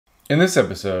In this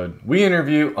episode, we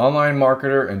interview online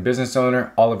marketer and business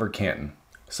owner Olivier Cantin.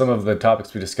 Some of the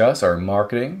topics we discuss are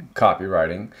marketing,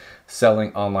 copywriting,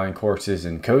 selling online courses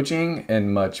and coaching,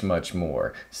 and much, much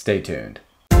more. Stay tuned.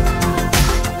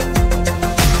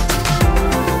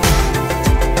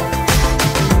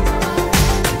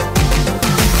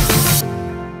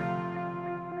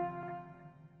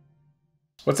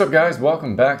 What's up, guys?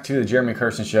 Welcome back to the Jeremy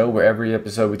Kirsten Show, where every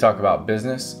episode we talk about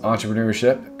business,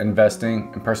 entrepreneurship,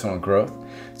 investing, and personal growth.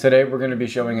 Today, we're going to be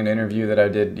showing an interview that I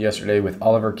did yesterday with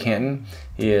Olivier Cantin.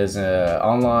 He is an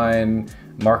online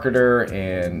marketer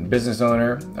and business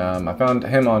owner. I found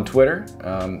him on Twitter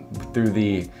through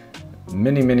the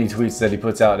many tweets that he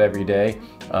puts out every day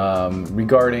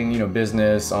regarding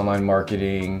business, online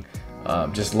marketing,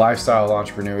 just lifestyle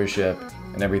entrepreneurship,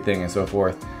 and everything and so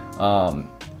forth.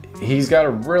 He's got a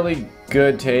really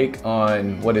good take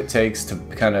on what it takes to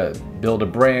kind of build a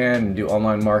brand and do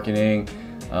online marketing,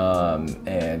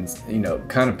 and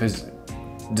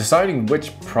deciding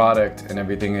which product and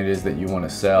everything it is that you want to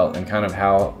sell, and kind of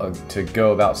how to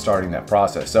go about starting that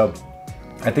process. So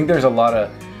I think there's a lot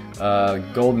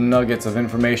of golden nuggets of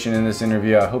information in this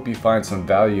interview. I hope you find some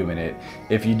value in it.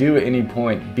 If you do at any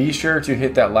point, be sure to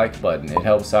hit that like button. It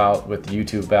helps out with the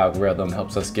YouTube algorithm,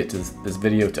 helps us get to this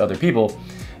video to other people.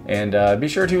 And be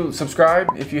sure to subscribe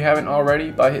if you haven't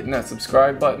already by hitting that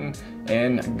subscribe button,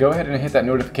 and go ahead and hit that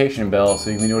notification bell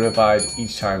so you can be notified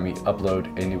each time we upload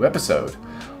a new episode.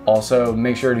 Also,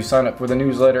 make sure to sign up for the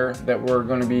newsletter that we're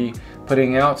going to be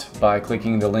putting out by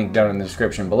clicking the link down in the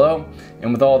description below.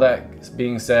 And with all that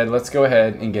being said, let's go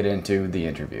ahead and get into the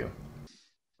interview.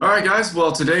 All right, guys.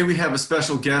 Well, today we have a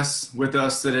special guest with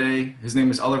us today. His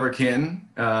name is Olivier Cantin.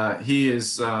 He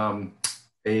is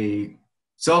a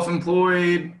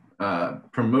self-employed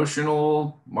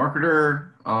promotional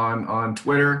marketer on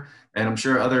Twitter, and I'm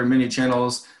sure other many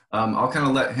channels. I'll kind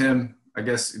of let him, I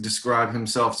guess, describe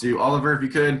himself to you. Olivier, if you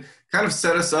could kind of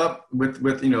set us up with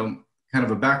kind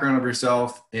of a background of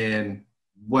yourself and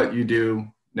what you do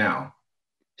now.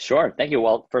 Sure. Thank you.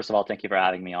 Well, first of all, thank you for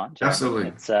having me on, Jeremy. Absolutely.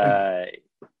 It's a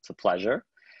pleasure.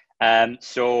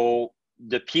 So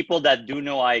the people that do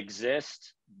know I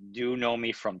exist do know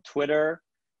me from Twitter.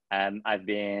 I've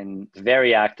been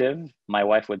very active. My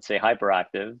wife would say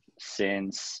hyperactive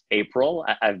since April.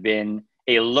 I've been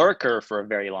a lurker for a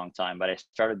very long time, but I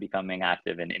started becoming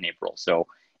active in April. So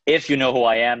if you know who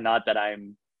I am, not that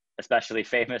I'm especially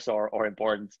famous or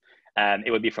important,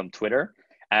 it would be from Twitter.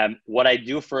 What I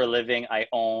do for a living, I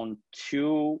own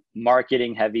two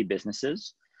marketing heavy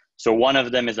businesses. So one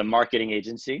of them is a marketing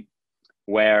agency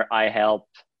where I help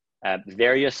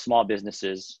various small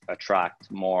businesses attract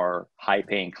more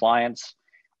high-paying clients.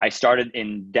 I started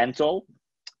in dental,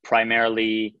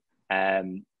 primarily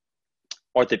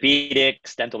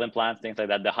orthopedics, dental implants, things like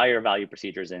that, the higher value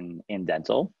procedures in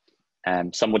dental.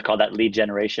 Some would call that lead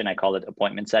generation. I call it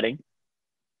appointment setting.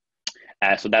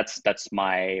 So that's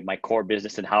my core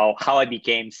business, and how I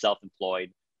became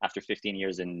self-employed after 15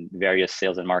 years in various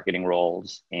sales and marketing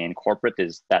roles in corporate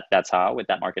is that's how, with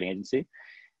that marketing agency.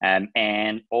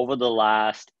 And over the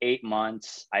last 8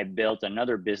 months, I built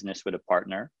another business with a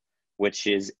partner, which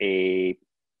is a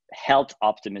health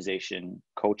optimization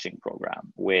coaching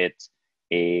program with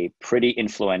a pretty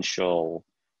influential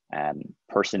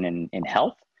person in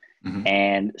health. Mm-hmm.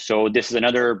 And so this is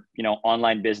another,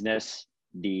 online business.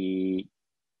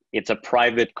 It's a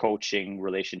private coaching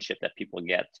relationship that people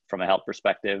get from a health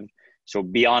perspective. So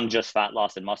beyond just fat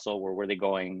loss and muscle, we're really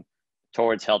going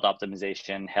towards health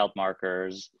optimization, health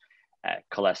markers,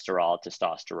 cholesterol,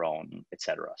 testosterone,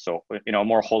 etc. So, a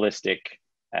more holistic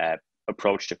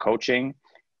approach to coaching.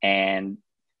 And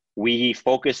we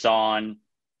focus on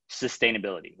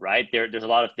sustainability, right? There's a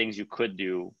lot of things you could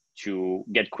do to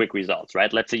get quick results,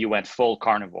 right? Let's say you went full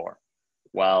carnivore.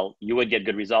 Well, you would get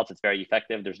good results. It's very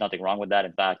effective. There's nothing wrong with that.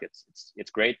 In fact,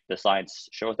 it's great. The science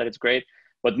shows that it's great.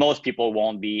 But most people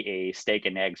won't be a steak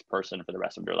and eggs person for the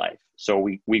rest of their life. So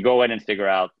we go in and figure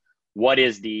out what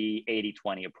is the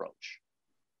 80-20 approach.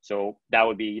 So that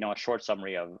would be, a short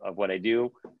summary of what I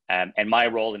do. And my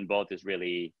role in both is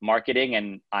really marketing,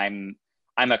 and I'm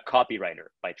a copywriter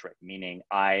by trade, meaning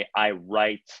I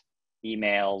write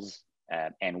emails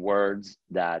and words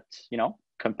that,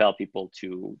 compel people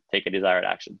to take a desired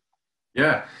action.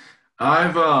 Yeah.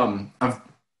 I've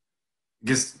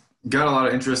just got a lot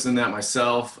of interest in that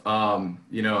myself. I've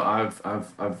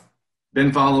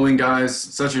been following guys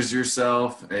such as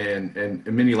yourself and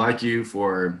many like you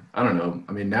for, I don't know.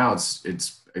 I mean, now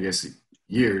it's I guess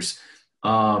years.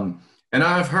 And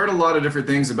I've heard a lot of different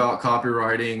things about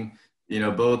copywriting,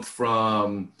 both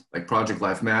from like Project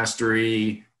Life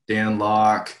Mastery, Dan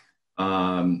Locke,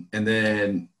 and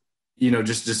then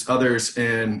just others.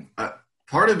 And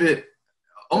part of it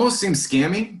almost seems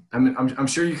scammy. I mean, I'm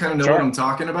sure you kind of know what I'm Sure.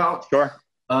 talking about. Sure.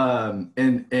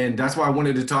 And that's why I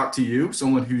wanted to talk to you,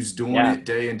 someone who's doing Yeah. it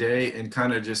day and day, and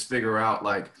kind of just figure out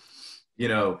like, you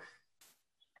know,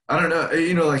 I don't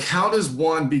know, like how does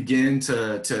one begin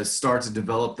to start to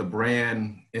develop the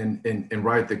brand and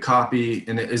write the copy?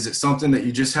 And is it something that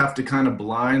you just have to kind of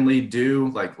blindly do,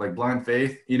 like blind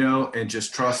faith, and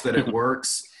just trust that it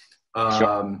works?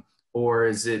 Sure. Or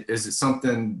is it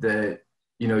something that,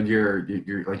 you're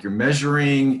like you're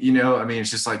measuring, I mean, it's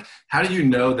just like, how do you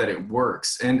know that it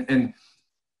works? And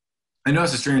I know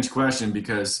it's a strange question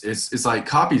because it's like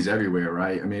copies everywhere,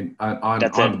 right? I mean, on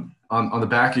That's it. on on the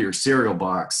back of your cereal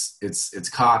box, it's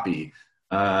copy.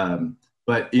 But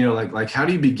like how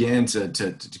do you begin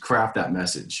to craft that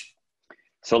message?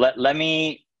 So let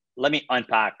me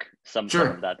unpack some Sure.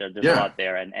 of that. There's a Yeah. lot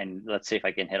there, and let's see if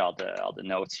I can hit all the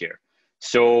notes here.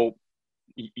 So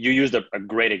you used a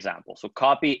great example. So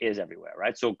copy is everywhere,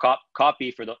 right? So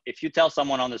copy if you tell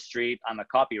someone on the street, I'm a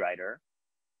copywriter,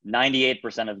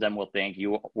 98% of them will think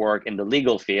you work in the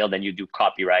legal field and you do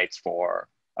copyrights for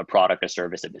a product, a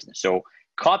service, a business. So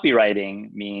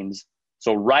copywriting means,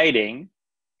 so writing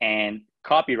and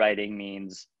copywriting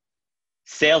means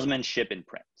salesmanship in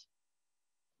print.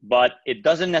 But it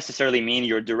doesn't necessarily mean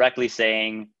you're directly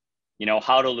saying,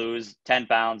 how to lose 10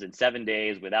 pounds in 7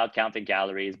 days without counting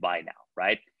calories by now,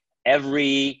 right?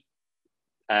 Every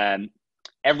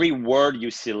word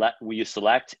you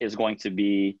select is going to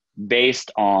be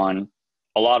based on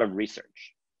a lot of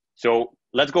research. So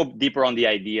let's go deeper on the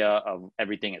idea of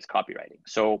everything is copywriting.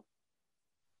 So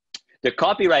the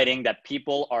copywriting that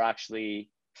people are actually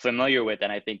familiar with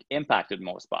and I think impacted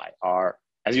most by are,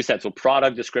 as you said, so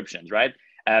product descriptions, right?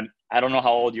 I don't know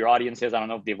how old your audience is. I don't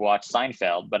know if they've watched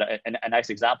Seinfeld, but a nice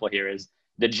example here is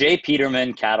the J.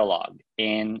 Peterman catalog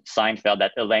in Seinfeld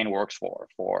that Elaine works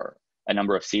for a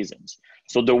number of seasons.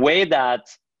 So the way that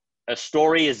a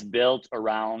story is built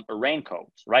around a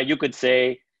raincoat, right? You could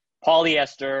say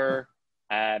polyester,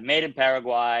 made in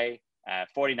Paraguay,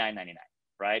 $49.99,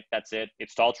 right? That's it.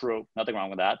 It's all true. Nothing wrong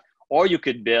with that. Or you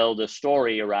could build a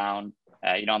story around,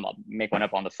 I'll make one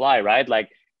up on the fly, right? Like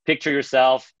picture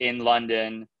yourself in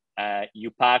London. You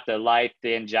packed a light,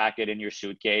 thin jacket in your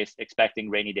suitcase, expecting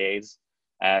rainy days.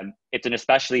 It's an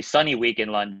especially sunny week in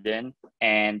London.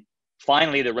 And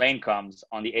finally, the rain comes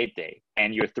on the 8th day.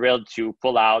 And you're thrilled to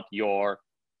pull out your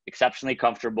exceptionally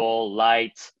comfortable,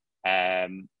 light,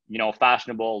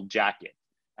 fashionable jacket.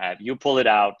 You pull it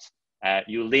out.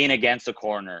 You lean against a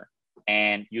corner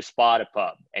and you spot a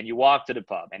pub and you walk to the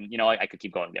pub. And, I could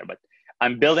keep going there, but I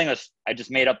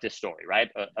just made up this story, right?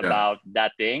 Yeah. About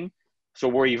that thing. So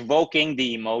we're evoking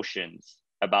the emotions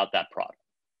about that product.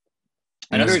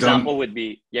 And Another that's example done. would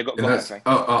be, go And ahead, that's, sorry.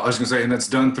 I was gonna say, and that's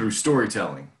done through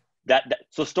storytelling.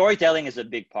 So storytelling is a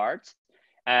big part.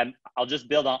 And I'll just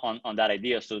build on that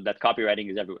idea so that copywriting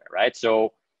is everywhere, right?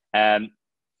 So I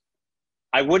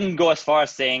wouldn't go as far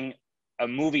as saying a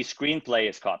movie screenplay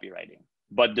is copywriting,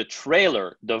 but the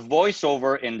trailer, the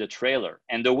voiceover in the trailer,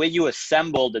 and the way you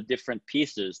assemble the different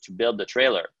pieces to build the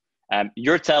trailer,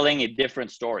 you're telling a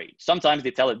different story. Sometimes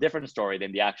they tell a different story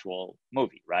than the actual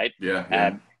movie, right?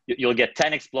 Yeah. You'll get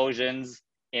 10 explosions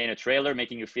in a trailer,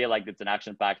 making you feel like it's an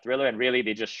action-packed thriller, and really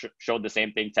they just showed the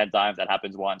same thing 10 times. That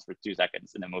happens once for 2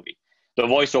 seconds in a movie. The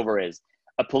voiceover is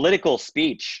a political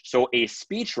speech. So a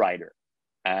speechwriter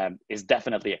is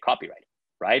definitely a copywriter,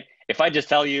 right? If I just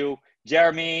tell you,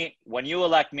 Jeremy, when you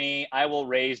elect me, I will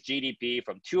raise GDP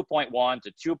from 2.1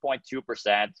 to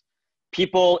 2.2%.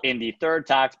 People in the third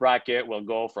tax bracket will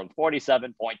go from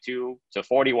 47.2 to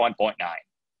 41.9.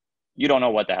 You don't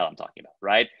know what the hell I'm talking about,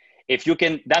 right? If you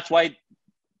can, that's why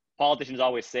politicians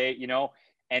always say,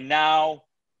 and now,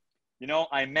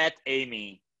 I met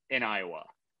Amy in Iowa,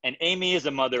 and Amy is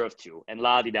a mother of two, and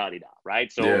la-di-da-di-da,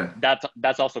 right? So Yeah.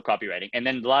 that's also copywriting. And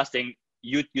then the last thing,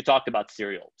 you talked about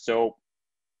cereal. So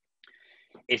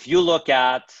if you look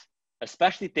at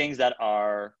especially things that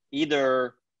are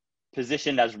either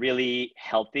positioned as really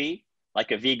healthy,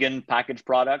 like a vegan packaged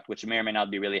product, which may or may not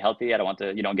be really healthy. I don't want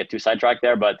to, get too sidetracked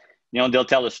there, but they'll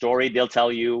tell a story. They'll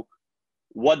tell you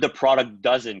what the product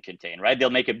doesn't contain, right? They'll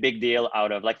make a big deal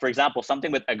out of, like, for example,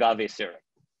 something with agave syrup.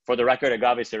 For the record,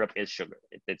 agave syrup is sugar.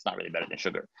 It's not really better than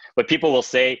sugar. But people will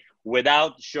say,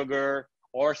 without sugar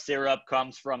or syrup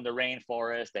comes from the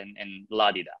rainforest and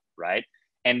la-di-da, right?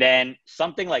 And then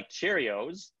something like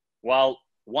Cheerios, well,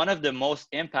 one of the most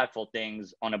impactful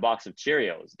things on a box of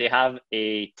Cheerios, they have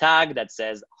a tag that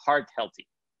says heart healthy.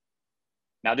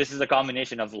 Now, this is a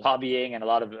combination of lobbying and a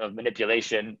lot of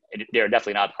manipulation. They're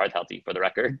definitely not heart healthy, for the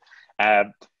record.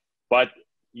 But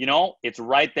you know, it's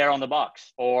right there on the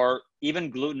box. Or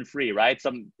even gluten-free, right?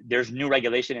 There's new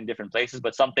regulation in different places,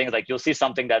 but some things, like you'll see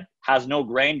something that has no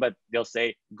grain, but they'll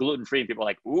say gluten-free, and people are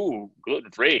like, ooh,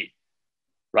 gluten-free,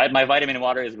 right? My vitamin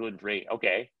water is gluten-free.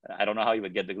 Okay, I don't know how you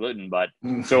would get the gluten, but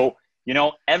so, you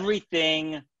know,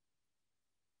 everything,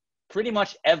 pretty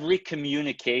much every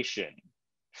communication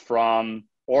from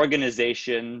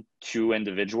organization to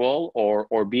individual or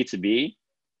B2B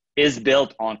is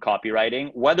built on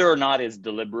copywriting. Whether or not it's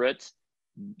deliberate,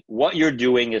 what you're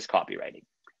doing is copywriting.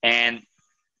 And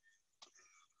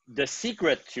the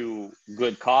secret to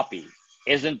good copy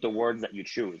isn't the words that you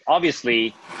choose.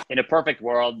 Obviously, in a perfect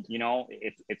world, you know,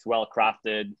 it's well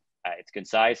crafted, it's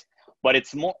concise, but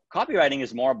copywriting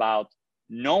is more about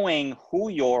knowing who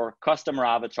your customer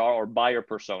avatar or buyer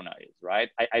persona is, right?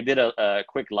 I did a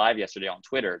quick live yesterday on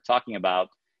Twitter talking about,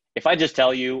 if I just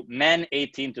tell you men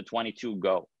 18 to 22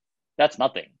 go, that's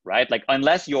nothing, right? Like,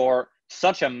 unless you're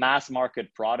such a mass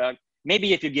market product,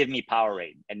 maybe if you give me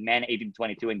Powerade and men 18 to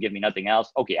 22 and give me nothing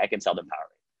else, okay, I can sell them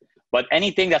Powerade. But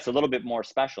anything that's a little bit more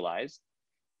specialized,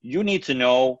 you need to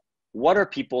know, what are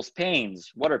people's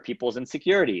pains? What are people's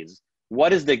insecurities?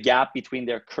 What is the gap between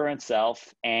their current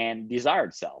self and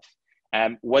desired self?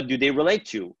 What do they relate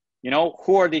to? You know,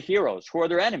 who are the heroes? Who are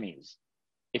their enemies?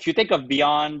 If you think of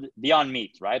Beyond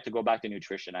Meat, right? To go back to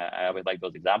nutrition, I always like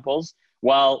those examples.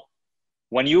 Well,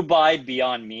 when you buy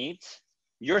Beyond Meat,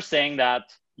 you're saying that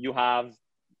you have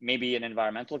maybe an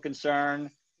environmental concern,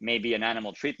 maybe an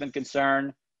animal treatment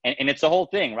concern, and it's a whole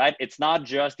thing, right? It's not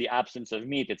just the absence of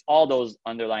meat, it's all those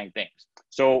underlying things.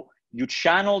 So you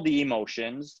channel the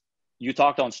emotions. You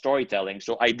talked on storytelling.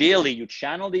 So ideally, you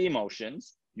channel the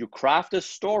emotions, you craft a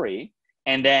story,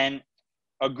 and then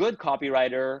a good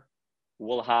copywriter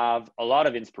will have a lot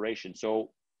of inspiration.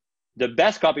 So the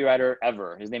best copywriter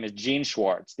ever, his name is Gene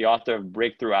Schwartz, the author of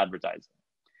Breakthrough Advertising.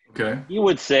 Okay. He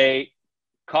would say,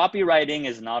 copywriting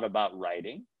is not about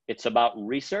writing, it's about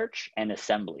research and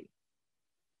assembly.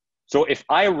 So if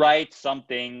I write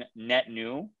something net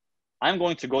new, I'm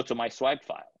going to go to my swipe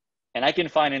file, and I can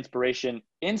find inspiration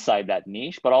inside that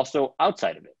niche, but also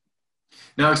outside of it.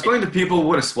 Now, explain to people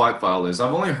what a swipe file is.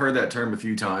 I've only heard that term a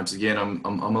few times. Again, I'm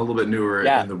a little bit newer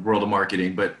in the world of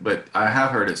marketing, but I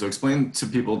have heard it. So explain to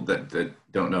people that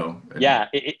don't know. Yeah,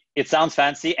 it sounds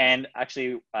fancy, and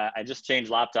actually, I just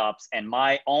changed laptops, and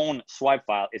my own swipe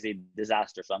file is a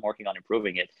disaster. So I'm working on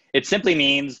improving it. It simply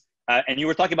means, and you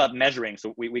were talking about measuring,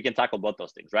 so we can tackle both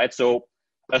those things, right? So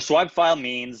a swipe file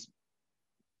means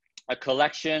a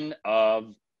collection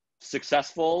of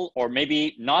successful or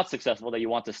maybe not successful that you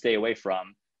want to stay away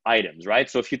from items, right?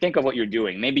 So if you think of what you're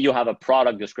doing, maybe you have a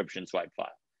product description swipe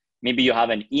file. Maybe you have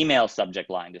an email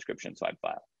subject line description swipe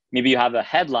file. Maybe you have a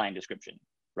headline description,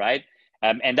 right?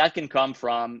 And that can come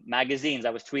from magazines.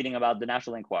 I was tweeting about the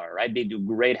National Enquirer, right? They do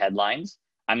great headlines.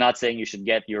 I'm not saying you should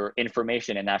get your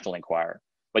information in National Enquirer,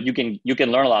 but you can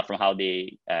learn a lot from how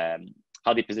they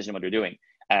position what they're doing.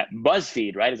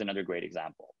 BuzzFeed, right, is another great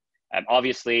example.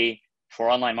 Obviously, for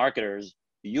online marketers,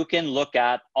 you can look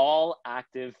at all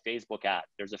active Facebook ads.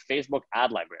 There's a Facebook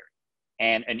ad library.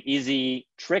 And an easy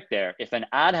trick there, if an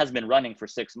ad has been running for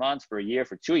 6 months, for a year,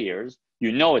 for 2 years,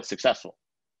 you know it's successful.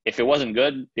 If it wasn't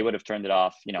good, they would have turned it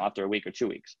off, you know, after a week or 2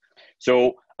 weeks.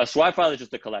 So a swipe file is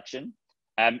just a collection.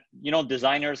 You know,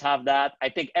 designers have that. I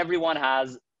think everyone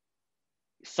has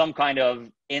some kind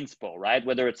of inspo, right?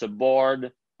 Whether it's a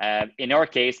board, in our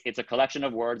case, it's a collection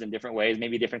of words in different ways,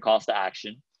 maybe different calls to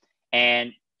action.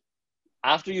 And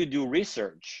after you do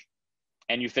research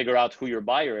and you figure out who your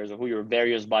buyer is or who your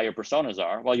various buyer personas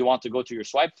are, well, you want to go to your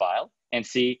swipe file and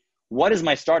see, what is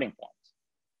my starting point?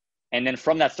 And then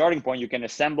from that starting point, you can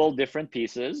assemble different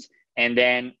pieces. And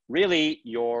then really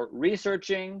you're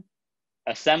researching,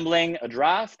 assembling a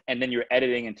draft, and then you're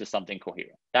editing into something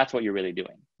coherent. That's what you're really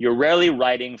doing. You're rarely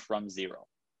writing from zero.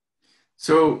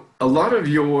 So a lot of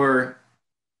your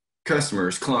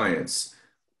customers, clients,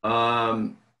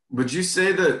 would you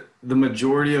say that the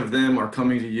majority of them are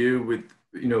coming to you with,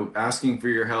 you know, asking for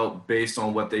your help based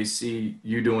on what they see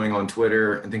you doing on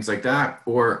Twitter and things like that?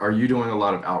 Or are you doing a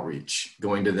lot of outreach,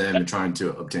 going to them and trying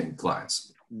to obtain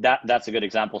clients? That's a good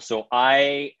example. So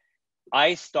I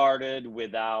started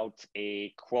without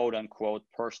a quote unquote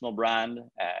personal brand.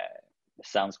 It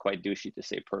sounds quite douchey to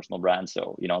say personal brand.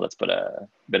 So, you know, let's put a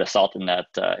bit of salt in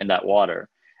that water.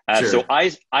 Sure. So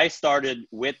I started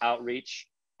with outreach.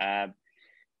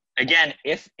 Again,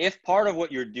 if part of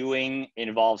what you're doing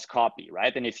involves copy,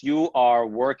 right? And if you are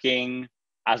working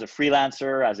as a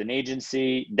freelancer, as an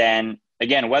agency, then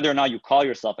again, whether or not you call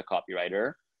yourself a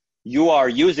copywriter, you are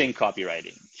using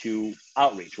copywriting to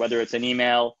outreach, whether it's an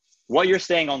email, what you're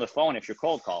saying on the phone if you're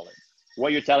cold calling,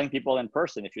 what you're telling people in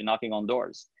person if you're knocking on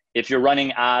doors. If you're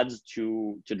running ads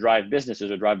to drive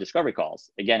businesses or drive discovery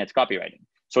calls, again, it's copywriting.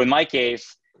 So in my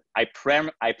case, I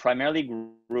primarily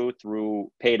grew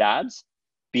through paid ads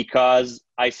because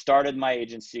I started my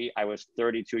agency. I was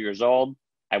 32 years old.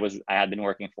 I had been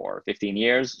working for 15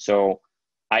 years. So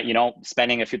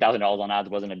spending a few $1,000s on ads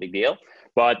wasn't a big deal.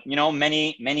 But,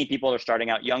 many people are starting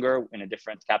out younger in a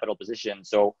different capital position.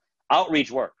 So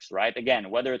outreach works, right? Again,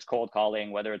 whether it's cold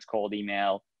calling, whether it's cold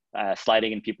email,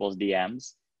 sliding in people's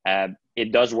DMs,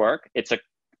 it does work. It's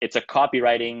a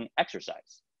copywriting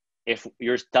exercise. If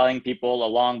you're telling people a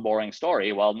long, boring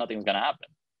story, well, nothing's going to happen.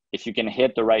 If you can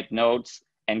hit the right notes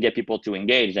and get people to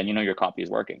engage, then your copy is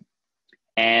working.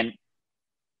 And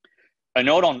a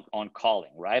note on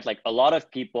calling, right? Like a lot of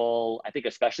people, I think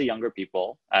especially younger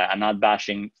people, I'm not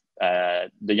bashing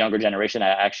the younger generation. I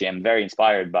actually am very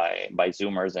inspired by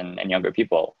Zoomers and younger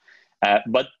people.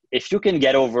 But if you can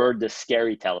get over the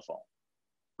scary telephone,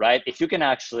 right? If you can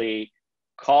actually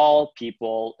call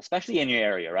people, especially in your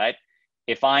area, right?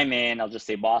 If I'm in, I'll just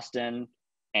say Boston,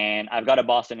 and I've got a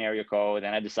Boston area code,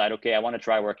 and I decide, okay, I want to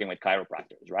try working with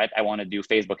chiropractors, right? I want to do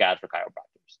Facebook ads for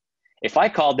chiropractors. If I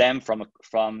call them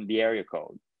from the area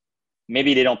code,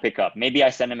 maybe they don't pick up. Maybe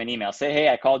I send them an email, say, hey,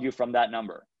 I called you from that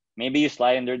number. Maybe you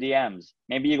slide in their DMs.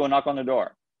 Maybe you go knock on the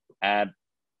door.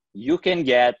 You can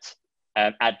get,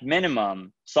 at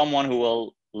minimum, someone who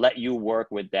will let you work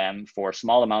with them for a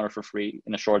small amount or for free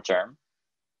in the short term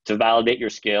to validate your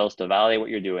skills, to validate what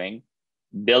you're doing,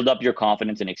 build up your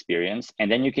confidence and experience,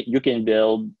 and then you can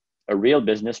build a real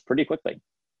business pretty quickly.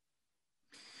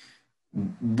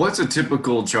 What's a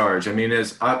typical charge? I mean,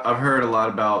 I've heard a lot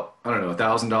about, I don't know,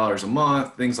 $1,000 a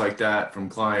month, things like that from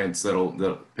clients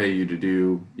that'll pay you to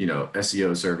do,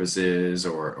 SEO services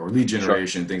or lead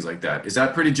generation, things like that. Is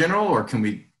that pretty general, or can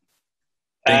we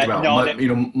think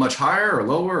about much higher or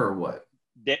lower, or what?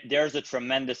 There's a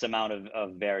tremendous amount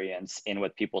of variance in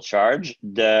what people charge.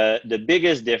 The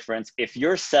biggest difference, if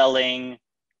you're selling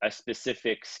a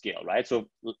specific skill, right? So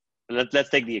let's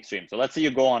take the extreme. So let's say you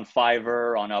go on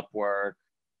Fiverr, on Upwork,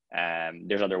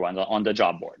 there's other ones on the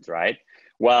job boards, right?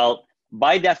 Well,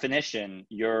 by definition,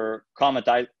 you're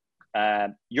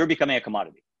becoming a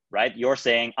commodity, right? You're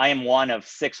saying, I am one of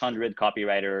 600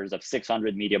 copywriters, of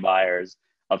 600 media buyers,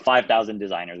 of 5,000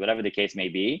 designers, whatever the case may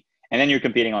be. And then you're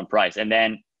competing on price. And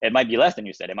then it might be less than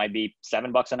you said. It might be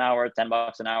 $7 an hour,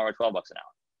 $10 an hour, $12 an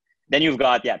hour. Then you've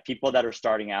got, people that are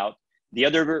starting out. The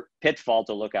other pitfall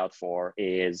to look out for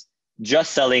is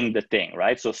just selling the thing,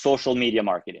 right? So social media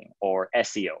marketing or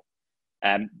SEO.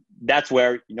 That's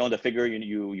where, the figure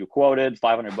you quoted,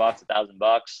 $500,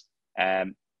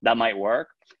 $1,000, that might work.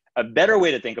 A better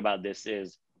way to think about this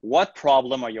is, what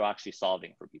problem are you actually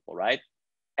solving for people, right?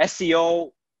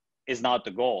 SEO is not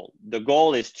the goal. The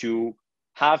goal is to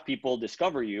have people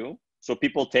discover you, so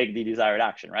people take the desired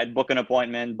action, right? Book an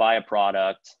appointment, buy a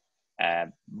product,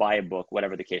 buy a book,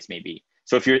 whatever the case may be.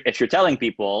 So if you're telling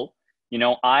people,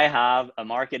 I have a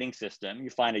marketing system, you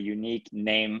find a unique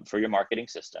name for your marketing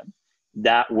system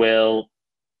that will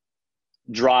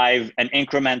drive an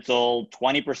incremental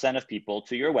 20% of people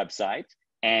to your website.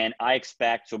 And I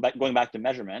expect, so going back to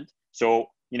measurement, so,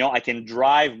 I can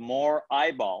drive more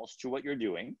eyeballs to what you're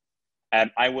doing.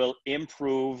 I will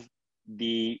improve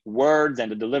the words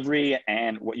and the delivery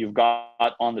and what you've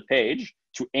got on the page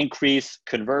to increase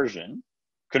conversion.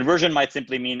 Conversion might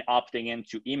simply mean opting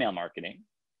into email marketing,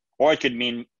 or it could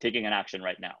mean taking an action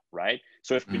right now, right?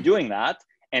 So if you're doing that,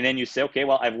 and then you say, okay,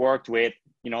 well, I've worked with,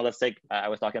 let's take, I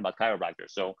was talking about chiropractors.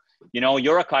 So,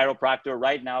 you're a chiropractor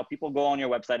right now. People go on your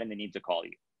website and they need to call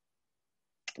you.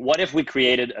 What if we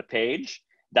created a page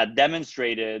that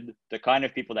demonstrated the kind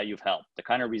of people that you've helped, the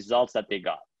kind of results that they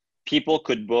got? People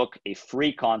could book a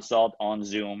free consult on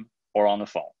Zoom or on the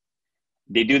phone.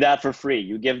 They do that for free.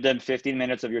 You give them 15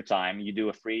 minutes of your time. You do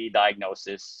a free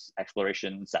diagnosis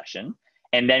exploration session.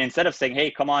 And then instead of saying,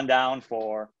 hey, come on down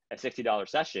for a $60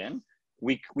 session,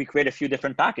 we create a few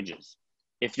different packages.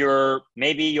 If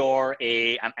maybe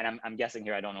I'm guessing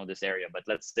here, I don't know this area, but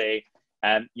let's say,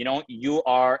 you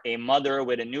are a mother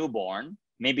with a newborn.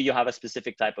 Maybe you have a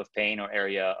specific type of pain or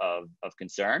area of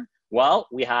concern. Well,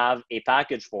 we have a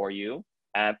package for you.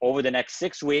 Over the next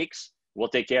 6 weeks, we'll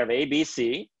take care of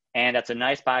ABC. And that's a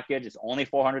nice package. It's only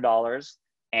 $400.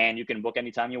 And you can book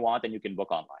anytime you want, and you can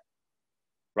book online.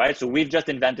 Right? So we've just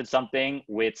invented something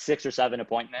with 6 or 7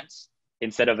 appointments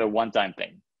instead of a one-time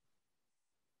thing.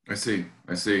 I see.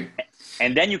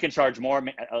 And then you can charge more.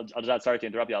 Sorry to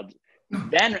interrupt you.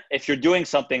 Then if you're doing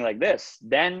something like this,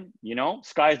 then,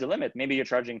 sky's the limit. Maybe you're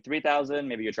charging $3,000,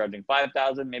 maybe you're charging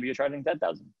 $5,000, maybe you're charging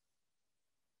 $10,000.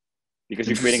 Because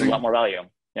you're creating a lot more value.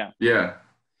 Yeah. Yeah.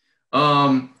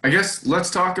 I guess let's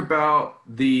talk about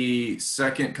the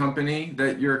second company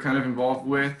that you're kind of involved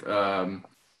with.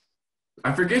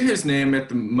 I forget his name at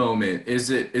the moment. Is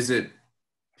it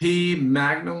P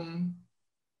Magnum?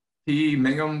 P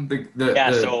Magnum?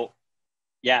 Yeah. The So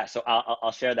yeah. So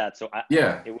I'll share that. So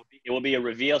yeah. it will be a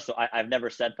reveal. So I've never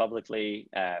said publicly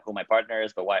who my partner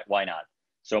is, but why not?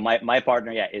 So my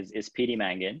partner, yeah, is PD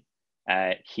Mangan.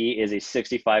 He is a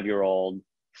 65-year-old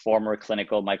former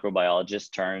clinical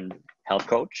microbiologist turned health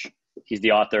coach. He's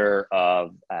the author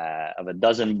of a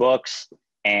dozen books.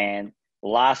 And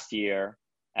last year,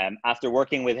 after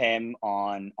working with him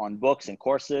on books and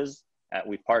courses,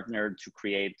 we partnered to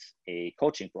create a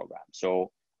coaching program.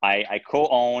 So I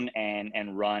co-own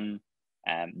and run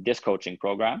this coaching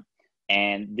program.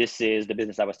 And this is the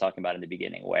business I was talking about in the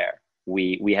beginning, where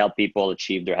we help people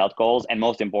achieve their health goals, and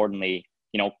most importantly,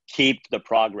 keep the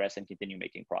progress and continue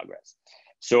making progress.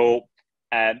 So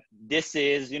this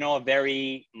is, a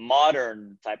very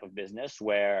modern type of business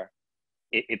where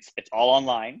it's all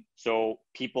online. So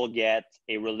people get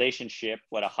a relationship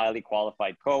with a highly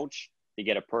qualified coach. They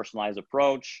get a personalized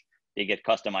approach. They get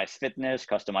customized fitness,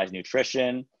 customized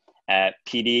nutrition.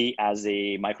 PD, as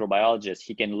a microbiologist,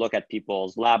 he can look at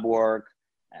people's lab work,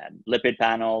 lipid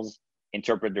panels,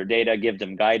 interpret their data, give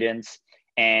them guidance.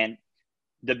 And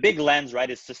the big lens, right,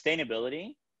 is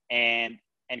sustainability and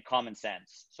common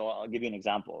sense. So I'll give you an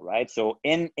example, right? So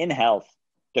in health,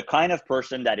 the kind of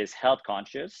person that is health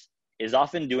conscious is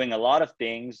often doing a lot of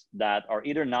things that are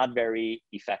either not very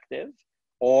effective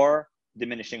or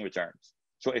diminishing returns.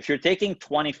 So if you're taking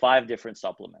 25 different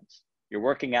supplements, you're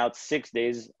working out 6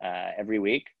 days every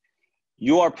week,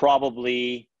 you are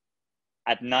probably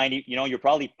at 90, you're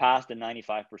probably past the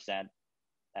 95%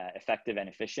 effective and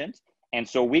efficient. And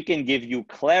so we can give you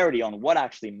clarity on what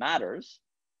actually matters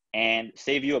and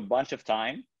save you a bunch of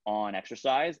time on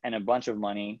exercise and a bunch of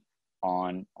money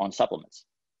on supplements.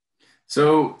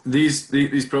 So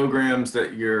these programs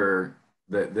that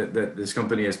that this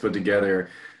company has put together,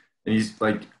 and he's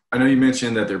like, I know you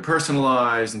mentioned that they're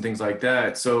personalized and things like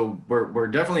that. So we're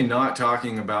definitely not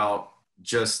talking about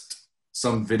just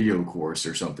some video course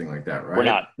or something like that, We're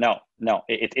right? not. No.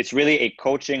 It's really a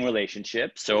coaching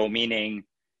relationship. So meaning,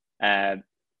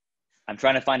 I'm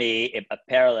trying to find a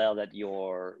parallel that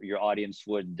your audience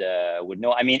would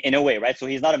know. I mean, in a way, right? So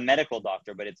he's not a medical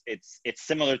doctor, but it's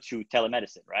similar to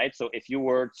telemedicine, right? So if you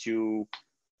were to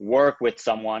work with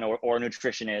someone or a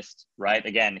nutritionist, right?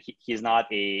 Again, he's not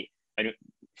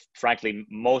frankly,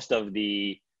 many of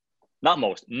the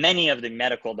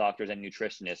medical doctors and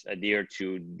nutritionists adhere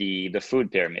to the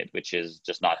food pyramid, which is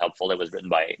just not helpful. It was written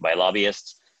by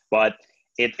lobbyists, but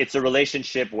it's a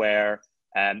relationship where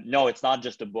no, it's not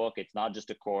just a book, it's not just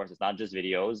a course, it's not just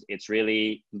videos. It's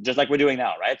really just like we're doing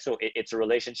now, right? So it's a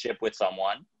relationship with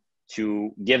someone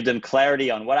to give them clarity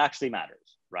on what actually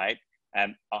matters, right?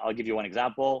 I'll give you one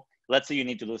example. Let's say you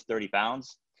need to lose 30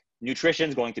 pounds. Nutrition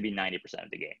is going to be 90%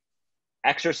 of the game.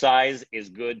 Exercise is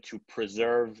good to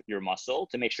preserve your muscle,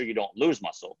 to make sure you don't lose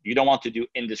muscle. You don't want to do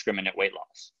indiscriminate weight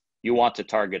loss. You want to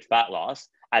target fat loss.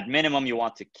 At minimum, you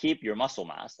want to keep your muscle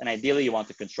mass, and ideally you want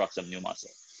to construct some new muscle.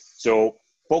 So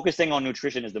focusing on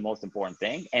nutrition is the most important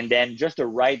thing, and then just the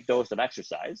right dose of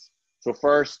exercise. So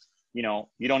first, you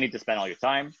don't need to spend all your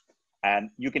time,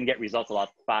 and you can get results a lot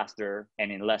faster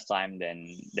and in less time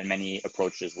than many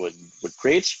approaches would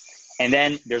preach. And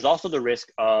then there's also the risk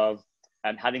of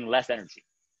having less energy.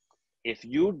 If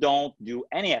you don't do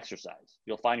any exercise,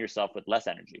 you'll find yourself with less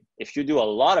energy. If you do a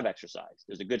lot of exercise,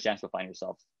 there's a good chance you'll find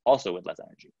yourself also with less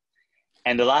energy.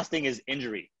 And the last thing is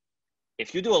injury.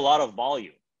 If you do a lot of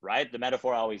volume, right? The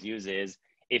metaphor I always use is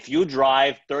if you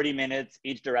drive 30 minutes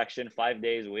each direction 5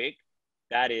 days a week,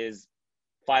 that is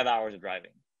 5 hours of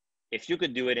driving. If you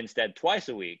could do it instead twice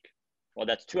a week, well,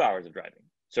 that's 2 hours of driving.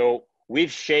 So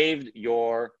we've shaved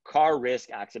your car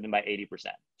risk accident by 80%.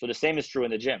 So the same is true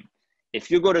in the gym. If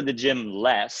you go to the gym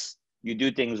less, you do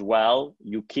things well,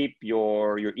 you keep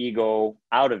your ego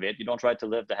out of it, you don't try to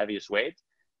lift the heaviest weight,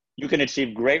 you can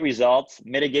achieve great results,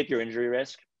 mitigate your injury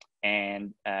risk,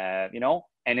 and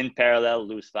and in parallel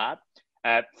lose fat.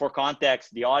 For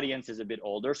context, the audience is a bit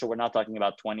older, so we're not talking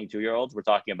about 22-year-olds. We're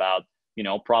talking about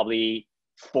probably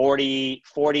 40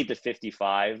 to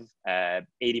 55,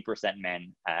 80%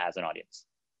 men as an audience.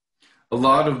 A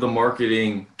lot of the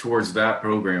marketing towards that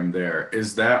program there,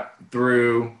 is that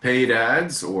through paid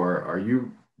ads, or are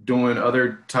you doing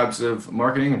other types of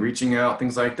marketing, reaching out,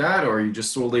 things like that? Or are you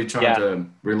just solely trying Yeah. to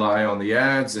rely on the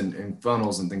ads and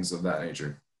funnels and things of that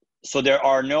nature? So there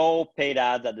are no paid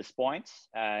ads at this point.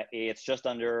 It's just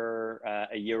under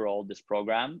a year old, this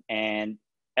program, and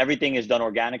everything is done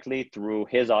organically through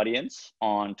his audience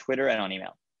on Twitter and on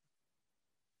email.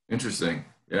 Interesting.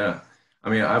 Yeah. I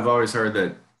mean, I've always heard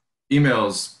that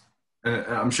emails, and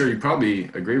I'm sure you probably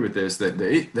agree with this, that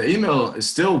the email is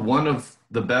still one of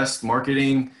the best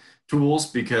marketing tools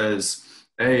because,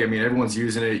 A, I mean, everyone's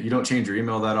using it. You don't change your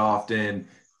email that often.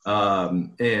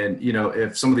 And, you know,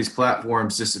 if some of these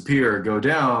platforms disappear or go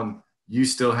down, you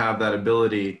still have that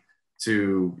ability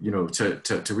to, you know,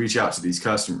 to reach out to these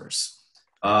customers.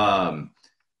 Um,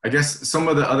 I guess some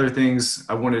of the other things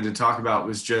I wanted to talk about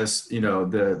was just, you know,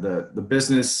 the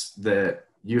business that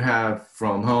you have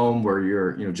from home where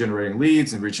you're, you know, generating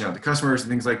leads and reaching out to customers and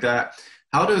things like that.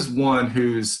 How does one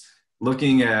who's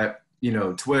looking at, you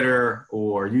know, Twitter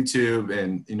or YouTube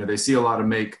and, you know, they see a lot of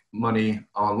make money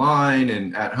online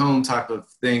and at home type of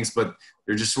things, but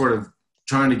they're just sort of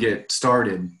trying to get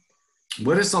started.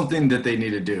 What is something that they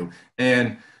need to do?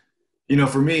 And you know,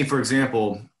 for me, for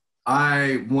example,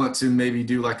 I want to maybe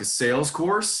do like a sales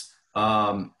course.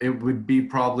 It would be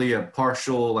probably a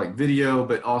partial like video,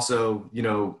 but also, you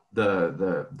know,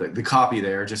 the copy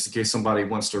there, just in case somebody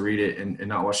wants to read it and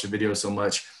not watch the video so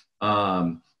much.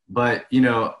 But you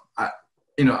know,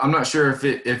 I'm not sure if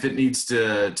it needs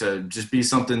to just be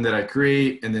something that I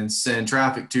create and then send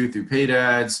traffic to through paid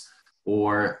ads,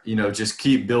 or you know, just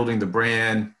keep building the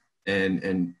brand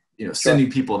and you know, Sure. sending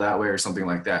people that way or something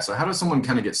like that. So how does someone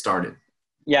kind of get started?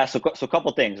 Yeah. So a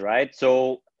couple things, right?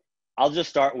 So I'll just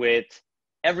start with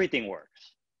everything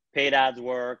works. Paid ads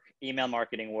work, email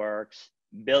marketing works,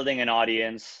 building an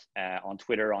audience on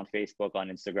Twitter, on Facebook, on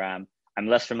Instagram. I'm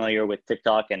less familiar with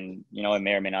TikTok, and you know it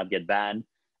may or may not get banned.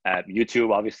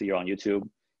 YouTube, obviously, you're on YouTube.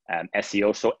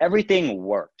 SEO, so everything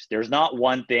works. There's not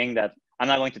one thing that I'm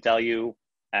not going to tell you.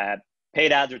 Uh,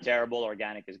 Paid ads are terrible.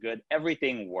 Organic is good.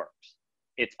 Everything works.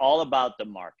 It's all about the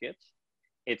market.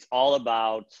 It's all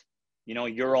about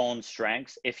your own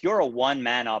strengths. If you're a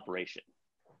one-man operation,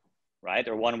 right,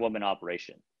 or one-woman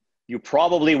operation, you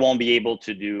probably won't be able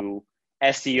to do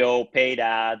SEO, paid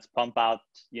ads, pump out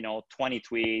 20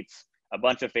 tweets, a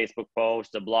bunch of Facebook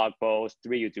posts, a blog post,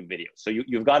 3 YouTube videos. So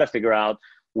you've got to figure out,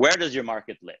 where does your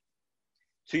market live?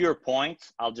 To your point,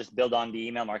 I'll just build on the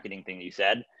email marketing thing you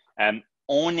said.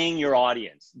 Owning your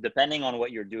audience, depending on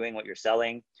what you're doing, what you're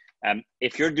selling.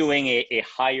 If you're doing a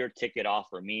higher ticket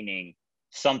offer, meaning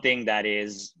something that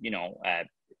is,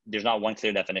 there's not one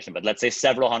clear definition, but let's say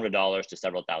several $100s to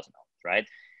several $1,000s, right?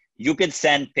 You could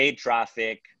send paid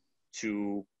traffic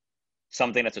to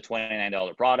something that's a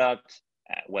 $29 product,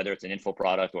 whether it's an info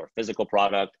product or a physical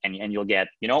product, and you'll get,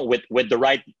 with the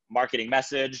right marketing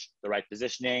message, the right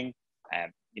positioning,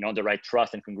 the right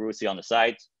trust and congruency on the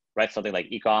site, right? Something like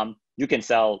e-com, you can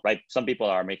sell, right? Some people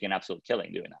are making an absolute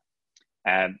killing doing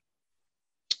that.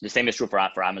 The same is true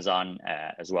for Amazon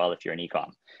as well if you're in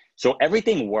e-com. So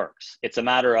everything works. It's a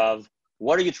matter of,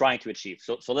 what are you trying to achieve?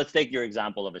 So let's take your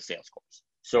example of a sales course.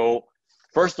 So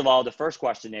first of all, the first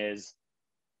question is,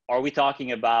 are we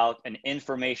talking about an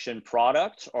information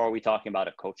product, or are we talking about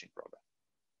a coaching program?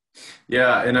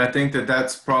 Yeah, and I think that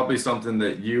that's probably something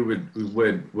that you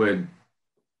would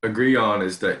agree on,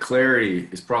 is that clarity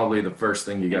is probably the first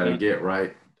thing you got to get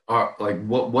right. Like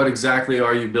what exactly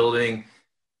are you building,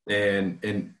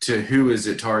 and to who is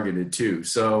it targeted to?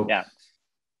 So Yeah.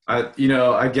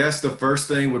 I guess the first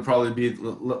thing would probably be,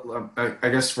 I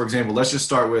guess, for example, let's just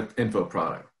start with info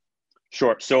product.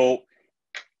 Sure. So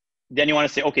then you want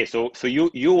to say, okay, so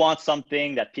you want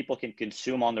something that people can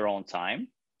consume on their own time,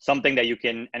 something that you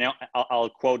can, and I'll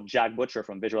quote Jack Butcher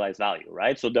from Visualize Value,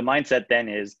 right? So the mindset then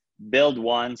is build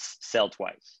once, sell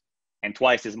twice. And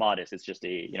twice is modest. It's just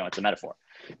it's a metaphor.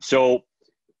 So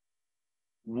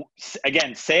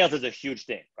again, sales is a huge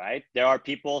thing, right? There are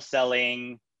people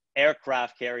selling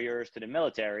aircraft carriers to the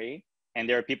military, and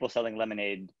there are people selling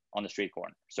lemonade on the street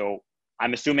corner. So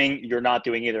I'm assuming you're not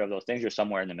doing either of those things. You're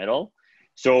somewhere in the middle.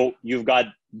 So you've got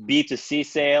B2C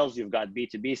sales, you've got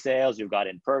B2B sales, you've got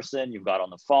in person, you've got on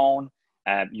the phone,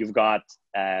 you've got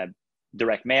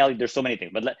direct mail. There's so many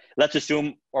things, but let's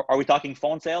assume, are we talking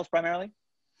phone sales primarily?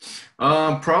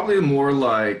 Probably more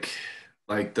like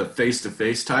the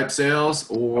face-to-face type sales,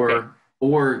 or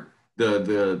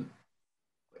the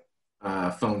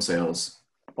phone sales.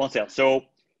 Phone sales. So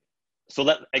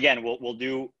we'll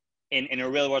do in a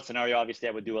real world scenario. Obviously,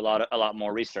 I would do a lot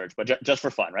more research, but just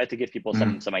for fun, right? To give people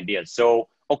some ideas. So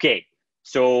okay,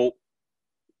 so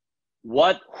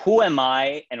who am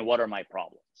I and what are my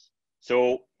problems?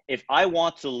 So if I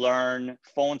want to learn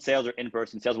phone sales or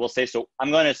in-person sales, we'll say, so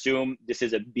I'm going to assume this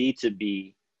is a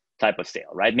B2B type of sale,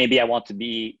 right? Maybe I want to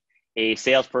be a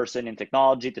salesperson in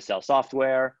technology to sell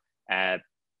software,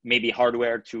 maybe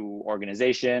hardware to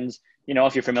organizations.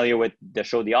 If you're familiar with the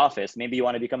show The Office, maybe you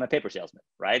want to become a paper salesman,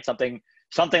 right? Something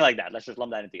like that. Let's just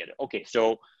lump that in together. Okay,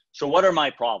 so So what are my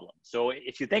problems? So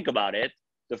if you think about it,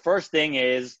 the first thing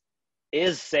is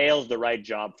sales the right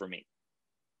job for me?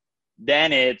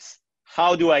 Then it's,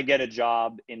 how do I get a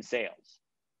job in sales?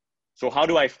 So how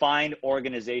do I find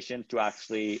organizations to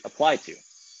actually apply to?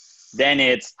 Then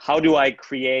it's, how do I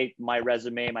create my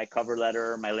resume, my cover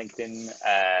letter, my LinkedIn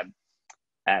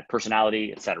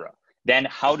personality, etc. Then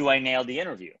how do I nail the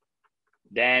interview?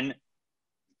 Then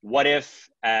what if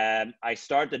I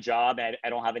start the job and I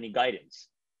don't have any guidance,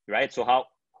 right? So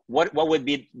what would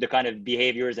be the kind of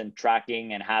behaviors and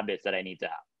tracking and habits that I need to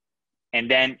have? And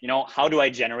then, how do I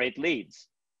generate leads?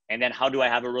 And then how do I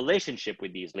have a relationship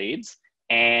with these leads?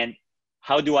 And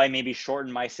how do I maybe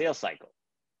shorten my sales cycle?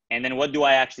 And then what do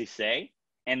I actually say?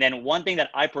 And then one thing that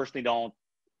I personally don't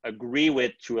agree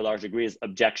with to a large degree is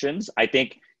objections. I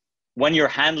think when you're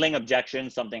handling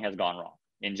objections, something has gone wrong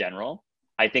in general.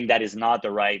 I think that is not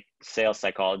the right sales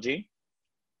psychology.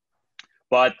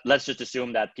 But let's just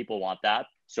assume that people want that.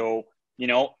 So,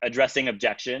 addressing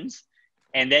objections.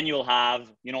 And then you'll have,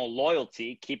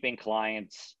 loyalty, keeping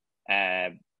clients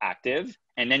active.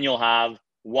 And then you'll have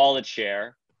wallet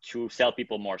share to sell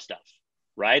people more stuff,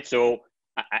 right? So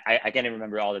I can't even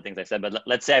remember all the things I said, but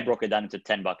let's say I broke it down into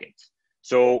 10 buckets.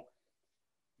 So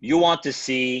you want to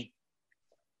see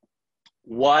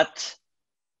what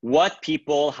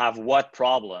people have, what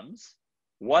problems,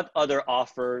 what other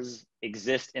offers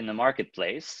exist in the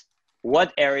marketplace,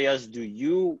 what areas do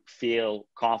you feel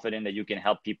confident that you can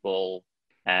help people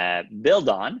build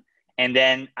on, and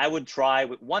then I would try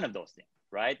with one of those things,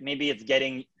 right? Maybe it's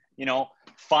getting,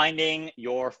 finding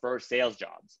your first sales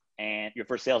job,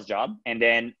 and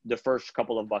then the first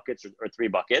couple of buckets or 3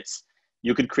 buckets,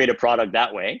 you could create a product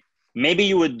that way. Maybe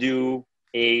you would do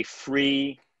a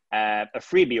freebie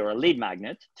or a lead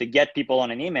magnet to get people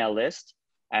on an email list,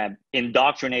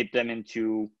 indoctrinate them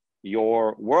into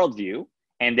your worldview,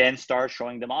 and then start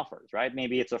showing them offers, right?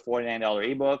 Maybe it's a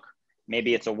 $49 ebook,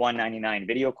 maybe it's a $199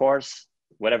 video course,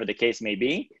 whatever the case may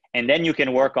be. And then you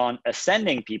can work on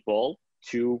ascending people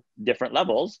to different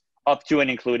levels, up to and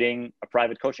including a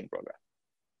private coaching program.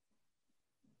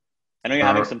 I know you're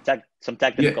having some tech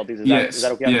difficulties. Is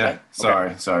that okay? Yeah.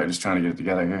 Sorry. Just trying to get it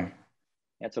together here.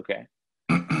 That's okay.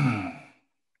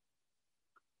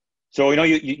 So,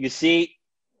 you see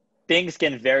things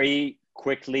can very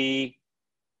quickly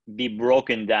be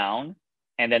broken down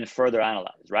and then further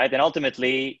analyzed, right? And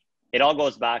ultimately, it all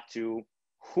goes back to,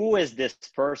 who is this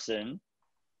person?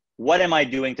 What am I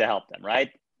doing to help them,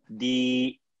 right?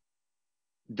 The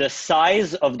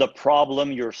size of the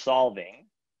problem you're solving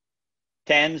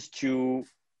tends to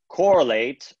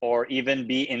correlate or even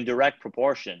be in direct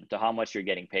proportion to how much you're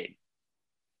getting paid.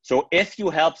 So if you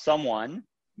help someone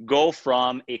go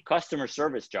from a customer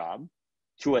service job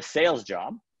to a sales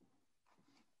job,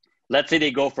 let's say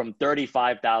they go from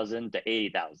 35,000 to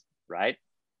 80,000, right?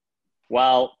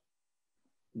 Well,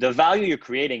 the value you're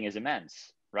creating is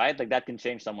immense, right? Like, that can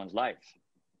change someone's life.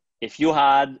 If you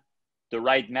had the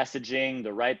right messaging,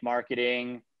 the right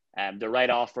marketing, the right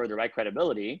offer, the right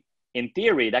credibility, in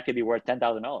theory, that could be worth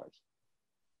 $10,000,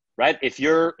 right? If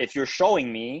you're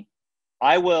showing me,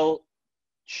 I will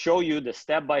show you the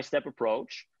step-by-step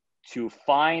approach to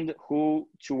find who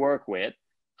to work with,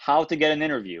 how to get an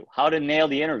interview, how to nail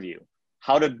the interview,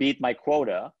 how to beat my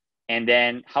quota, and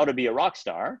then how to be a rock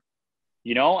star.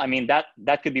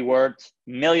 That could be worth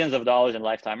millions of dollars in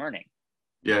lifetime earning.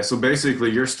 Yeah. So basically,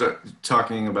 you're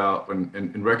talking about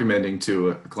and recommending to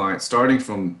a client starting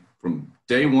from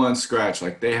day one scratch,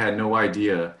 like they had no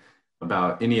idea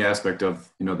about any aspect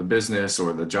of the business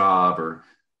or the job or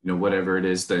whatever it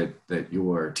is that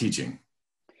you are teaching.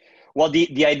 Well,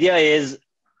 the idea is,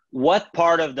 what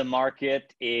part of the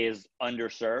market is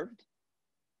underserved?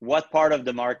 What part of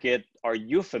the market are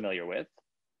you familiar with?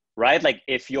 Right? Like,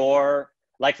 if you're,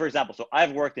 like, for example, so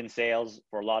I've worked in sales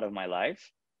for a lot of my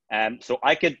life. So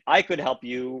I could help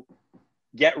you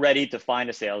get ready to find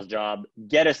a sales job,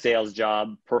 get a sales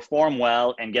job, perform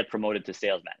well, and get promoted to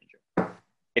sales manager.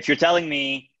 If you're telling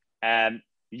me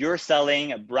you're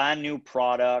selling a brand new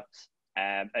product,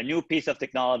 a new piece of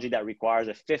technology that requires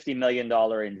a $50 million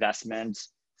investment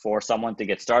for someone to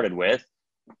get started with,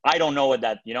 I don't know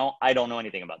I don't know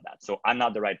anything about that. So I'm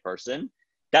not the right person.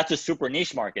 That's a super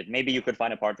niche market. Maybe you could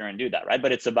find a partner and do that, right?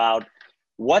 But it's about,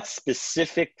 what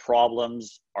specific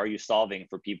problems are you solving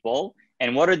for people?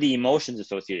 And what are the emotions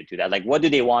associated to that? Like, what do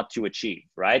they want to achieve,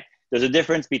 right? There's a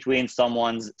difference between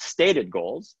someone's stated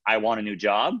goals, I want a new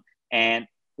job, and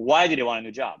why do they want a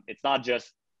new job? It's not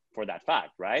just for that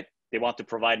fact, right? They want to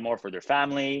provide more for their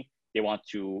family. They want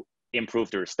to improve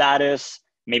their status.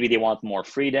 Maybe they want more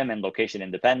freedom and location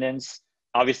independence.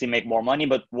 Obviously make more money,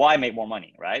 but why make more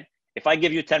money, right? If I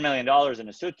give you $10 million in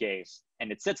a suitcase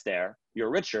and it sits there, you're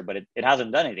richer, but it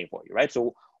hasn't done anything for you, right?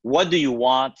 So what do you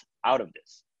want out of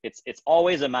this? It's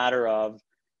always a matter of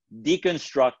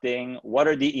deconstructing what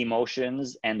are the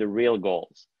emotions and the real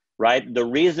goals, right? The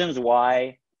reasons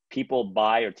why people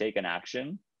buy or take an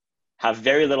action have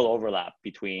very little overlap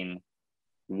between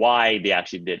why they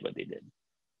actually did what they did.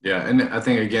 Yeah, and I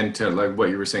think again to like what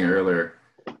you were saying earlier,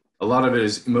 a lot of it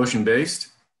is emotion based.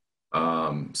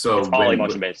 So it's all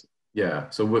emotion based. Yeah.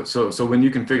 So when you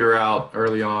can figure out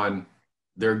early on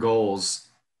their goals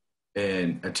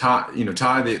and tie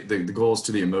the goals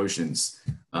to the emotions,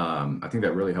 I think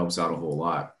that really helps out a whole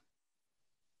lot.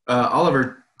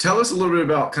 Oliver, tell us a little bit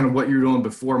about kind of what you're doing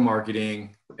before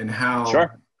marketing and how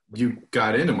Sure. you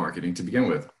got into marketing to begin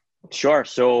with. Sure.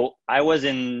 So I was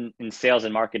in sales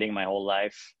and marketing my whole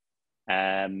life.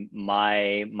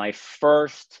 My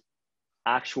first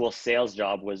actual sales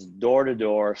job was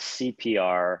door-to-door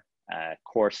CPR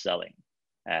course selling,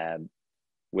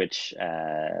 which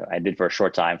I did for a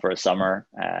short time for a summer.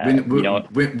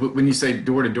 When you say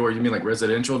door-to-door, you mean like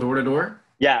residential door-to-door?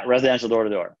 Yeah, residential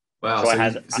door-to-door. Wow. So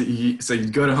you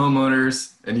go to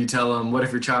homeowners and you tell them, what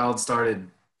if your child started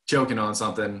choking on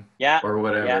something or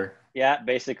whatever? Yeah,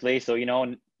 basically. So,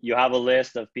 you have a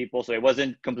list of people. So it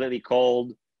wasn't completely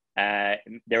cold.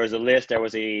 There was a list. There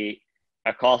was a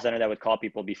call center that would call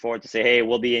people before to say, hey,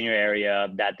 we'll be in your area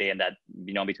that day and that,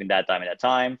 between that time and that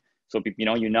time. So,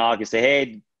 you knock, you say,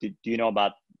 hey, do you know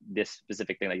about this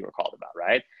specific thing that you were called about,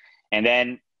 right? And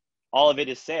then all of it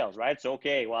is sales, right? So,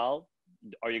 okay, well,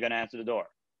 are you going to answer the door?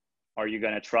 Are you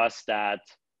going to trust that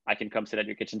I can come sit at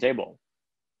your kitchen table?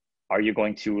 Are you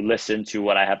going to listen to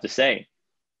what I have to say?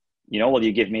 Will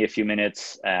you give me a few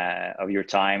minutes of your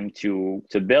time to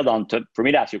build on, for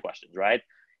me to ask you questions, right?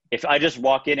 If I just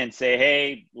walk in and say,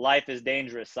 hey, life is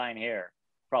dangerous, sign here,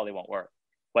 probably won't work.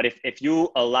 But if you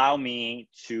allow me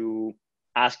to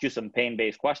ask you some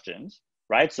pain-based questions,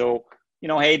 right? So,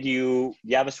 hey, do you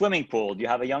have a swimming pool? Do you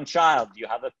have a young child? Do you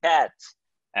have a pet?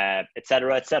 Et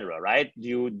cetera, right?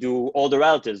 Do older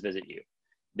relatives visit you?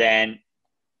 Then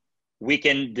we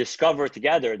can discover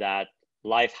together that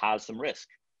life has some risk.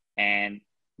 And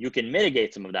you can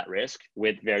mitigate some of that risk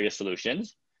with various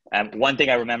solutions. One thing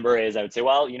I remember is I would say,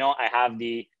 well, I have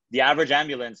the average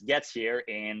ambulance gets here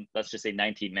in, let's just say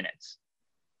 19 minutes.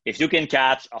 If you can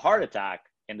catch a heart attack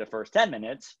in the first 10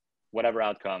 minutes, whatever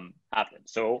outcome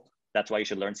happens. So that's why you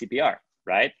should learn CPR,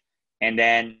 right? And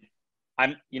then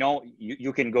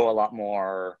you can go a lot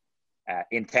more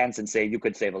intense and say you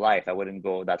could save a life. I wouldn't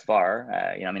go that far.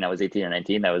 I was 18 or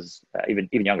 19. That was even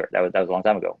younger. That was a long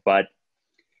time ago. But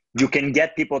you can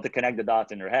get people to connect the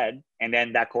dots in their head. And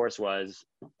then that course was,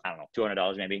 I don't know,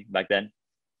 $200 maybe back then.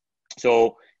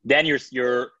 So then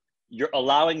you're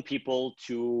allowing people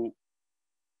to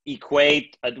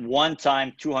equate a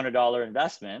one-time $200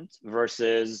 investment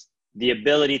versus the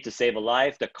ability to save a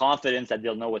life, the confidence that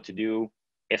they'll know what to do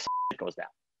if it goes down,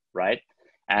 right?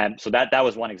 So that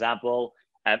was one example.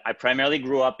 I primarily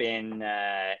grew up in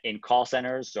call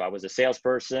centers. So I was a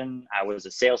salesperson, I was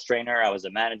a sales trainer, I was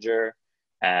a manager,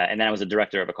 and then I was a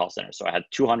director of a call center. So I had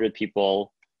 200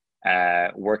 people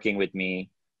working with me,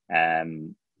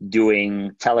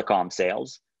 doing telecom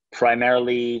sales,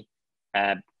 primarily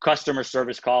customer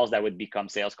service calls that would become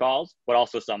sales calls, but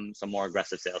also some more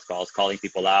aggressive sales calls, calling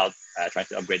people out, trying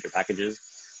to upgrade their packages.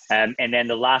 And then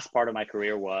the last part of my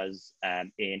career was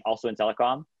also in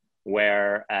telecom,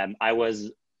 where I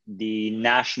was the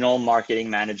national marketing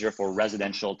manager for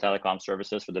residential telecom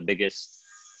services for the biggest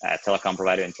telecom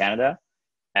provider in Canada.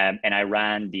 And I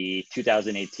ran the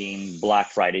 2018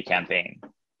 Black Friday campaign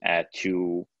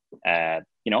to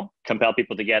compel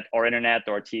people to get or internet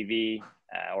or TV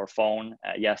or phone.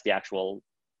 Yes, the actual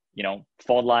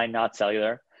phone line, not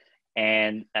cellular.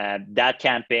 And that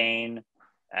campaign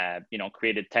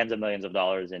created tens of millions of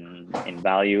dollars in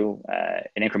value,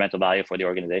 in incremental value for the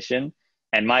organization.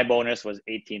 And my bonus was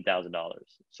 $18,000.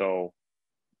 So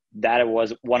that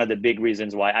was one of the big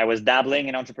reasons why I was dabbling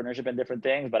in entrepreneurship and different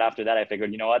things. But after that, I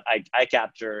figured, I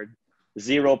captured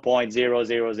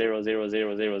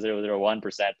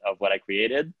 0.000000001% of what I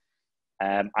created.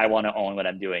 I want to own what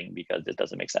I'm doing because it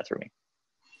doesn't make sense for me.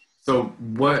 So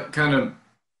what kind of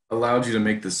allowed you to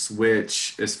make the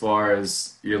switch as far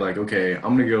as you're like, okay,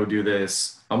 I'm going to go do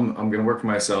this. I'm going to work for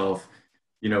myself.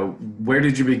 Where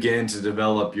did you begin to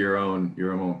develop your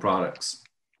own products?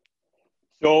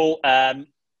 So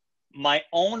my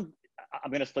own,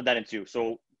 I'm going to split that in two.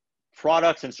 So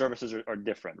products and services are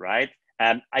different, right?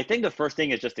 I think the first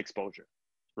thing is just exposure,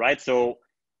 right? So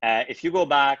if you go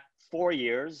back 4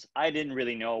 years, I didn't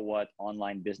really know what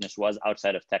online business was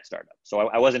outside of tech startup. So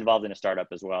I was involved in a startup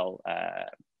as well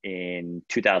in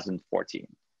 2014.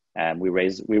 We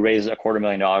raised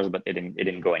 $250,000, but it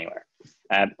didn't go anywhere.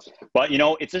 But you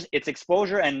know, it's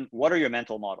exposure and what are your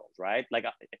mental models, right? Like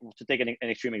to take an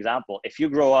extreme example, if you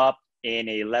grow up in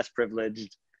a less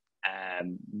privileged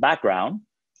background,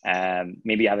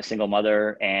 maybe you have a single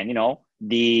mother, and you know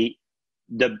the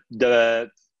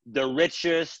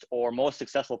richest or most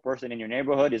successful person in your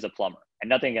neighborhood is a plumber. And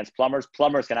nothing against plumbers.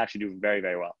 Plumbers can actually do very,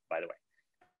 very well, by the way.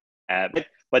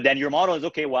 But then your model is,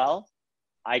 okay, well,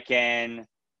 I can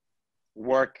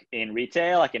work in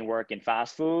retail, I can work in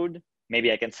fast food,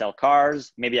 maybe I can sell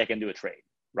cars, maybe I can do a trade,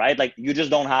 right? Like you just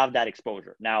don't have that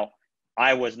exposure. Now,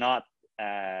 I was not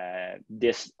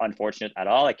this unfortunate at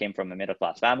all. I came from a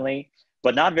middle-class family,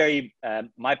 but not very,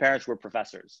 my parents were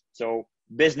professors. So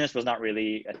business was not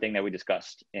really a thing that we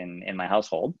discussed in my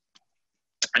household.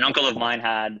 An uncle of mine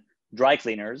had dry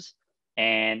cleaners,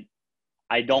 and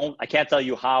I can't tell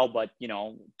you how, but you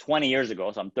know, 20 years ago,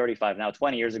 so I'm 35 now,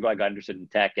 20 years ago, I got interested in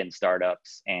tech and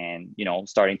startups and, you know,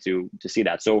 starting to see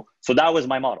that. So that was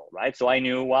my model, right? So I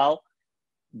knew, well,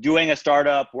 doing a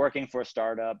startup, working for a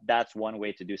startup, that's one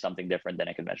way to do something different than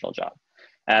a conventional job.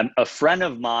 A friend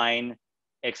of mine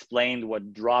explained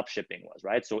what drop shipping was,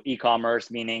 right? So e-commerce,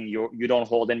 meaning you don't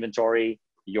hold inventory,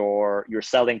 you're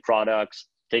selling products,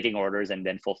 taking orders, and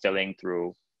then fulfilling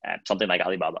through something like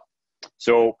Alibaba.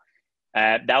 So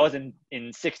that was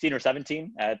in 16 or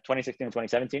 17, 2016 or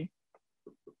 2017,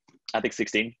 I think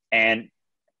 16. And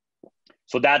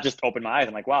so that just opened my eyes.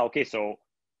 I'm like, wow, okay, so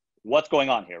what's going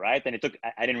on here, right? And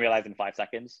I didn't realize in 5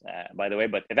 seconds, by the way,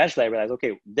 but eventually I realized,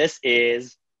 okay, this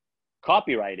is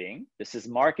copywriting, this is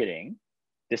marketing,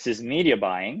 this is media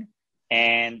buying,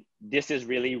 and this is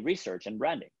really research and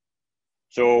branding.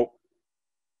 So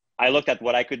I looked at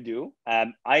what I could do.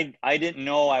 I didn't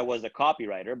know I was a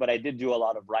copywriter, but I did do a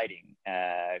lot of writing,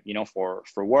 you know, for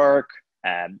work,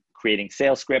 creating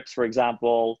sales scripts, for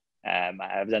example.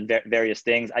 I've done various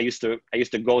things. I used to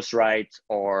ghostwrite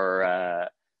or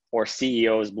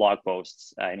CEOs blog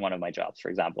posts in one of my jobs, for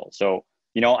example. So,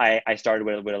 you know, I started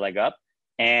with a leg up,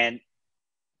 and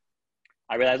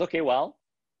I realized, okay, well,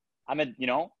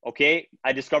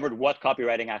 I discovered what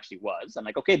copywriting actually was. I'm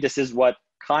like, okay, this is what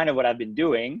I've been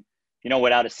doing, you know,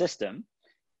 without a system.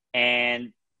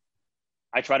 And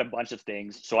I tried a bunch of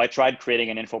things. So I tried creating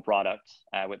an info product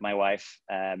with my wife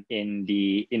in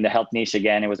the health niche.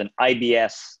 Again, it was an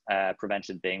IBS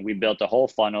prevention thing. We built a whole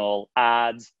funnel,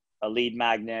 ads, a lead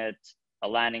magnet, a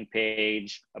landing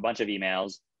page, a bunch of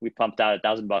emails. We pumped out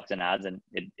 $1,000 in ads, and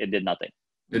it did nothing.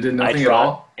 It did nothing at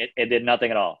all? It did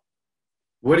nothing at all.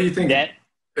 What do you think? Then,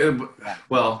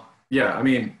 well, yeah, I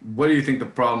mean, what do you think the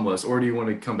problem was? Or do you want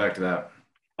to come back to that?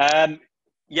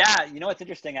 Yeah, you know, it's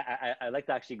interesting. I like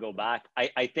to actually go back.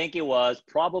 I think it was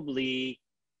probably,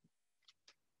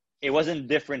 it wasn't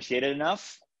differentiated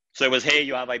enough. So it was, hey,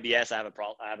 you have IBS, I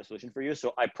have a solution for you.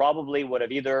 So I probably would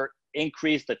have either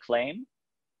increased the claim,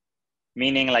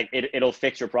 meaning like it'll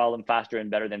fix your problem faster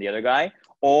and better than the other guy,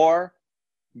 or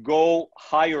go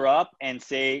higher up and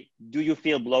say, do you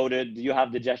feel bloated? Do you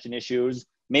have digestion issues?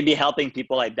 Maybe helping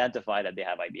people identify that they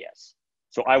have IBS.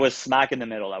 So I was smack in the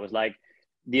middle. I was like,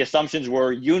 the assumptions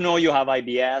were, you know, you have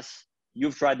IBS,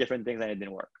 you've tried different things and it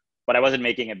didn't work. But I wasn't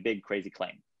making a big, crazy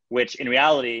claim, which in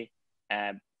reality,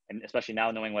 and especially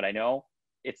now knowing what I know,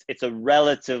 it's a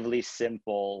relatively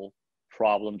simple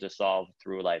problem to solve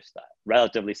through lifestyle.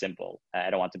 Relatively simple. I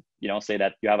don't want to, you know, say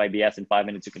that you have IBS in 5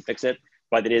 minutes, you can fix it,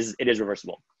 but it is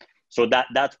reversible. So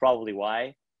that's probably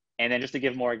why. And then just to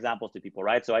give more examples to people,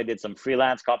 right? So I did some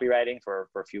freelance copywriting for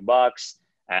a few bucks.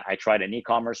 I tried an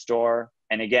e-commerce store.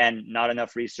 And again, not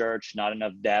enough research, not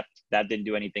enough depth. That didn't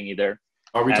do anything either.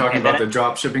 Are we talking about the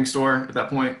drop shipping store at that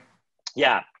point?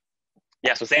 Yeah.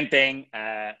 Yeah. So same thing.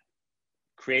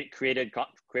 Created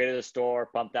a store,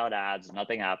 pumped out ads.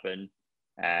 Nothing happened.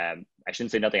 I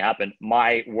shouldn't say nothing happened.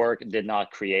 My work did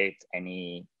not create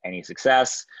any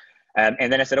success.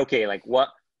 And then I said, okay, like what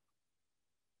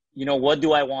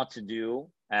do I want to do?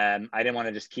 I didn't want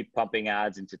to just keep pumping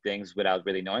ads into things without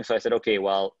really knowing. So I said, okay,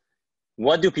 well,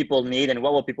 what do people need and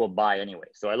what will people buy anyway?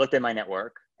 So I looked at my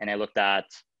network and I looked at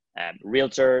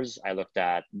realtors, I looked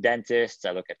at dentists,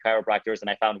 I looked at chiropractors, and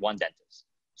I found one dentist.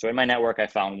 So in my network, I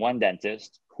found one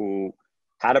dentist who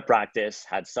had a practice,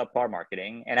 had subpar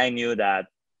marketing, and I knew that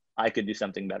I could do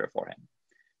something better for him.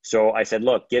 So I said,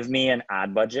 look, give me an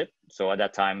ad budget. So at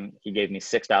that time, he gave me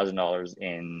 $6,000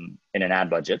 in an ad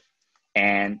budget.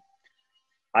 And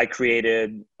I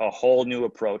created a whole new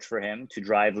approach for him to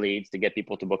drive leads, to get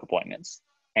people to book appointments.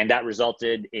 And that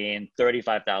resulted in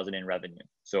 $35,000 in revenue.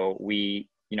 So we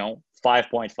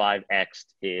 5.5x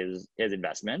his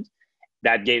investment.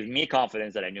 That gave me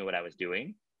confidence that I knew what I was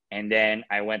doing. And then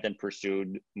I went and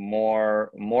pursued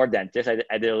more dentists.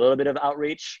 I did a little bit of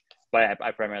outreach, but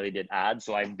I primarily did ads.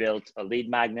 So I built a lead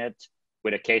magnet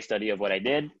with a case study of what I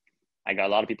did. I got a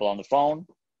lot of people on the phone.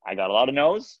 I got a lot of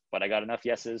no's, but I got enough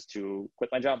yeses to quit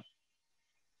my job.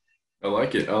 I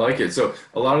like it. I like it. So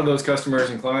a lot of those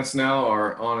customers and clients now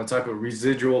are on a type of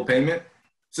residual payment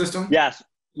system? Yes.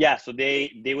 Yeah. So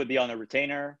they would be on a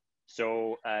retainer.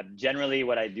 So generally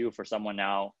what I do for someone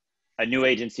now, a new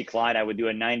agency client, I would do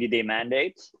a 90-day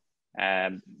mandate.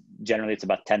 Generally it's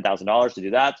about $10,000 to do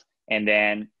that. And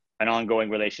then an ongoing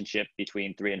relationship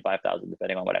between $3,000 and $5,000,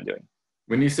 depending on what I'm doing.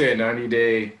 When you say a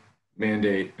 90-day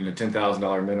mandate and a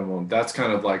 $10,000 minimum, that's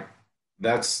kind of like,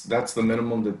 that's the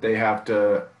minimum that they have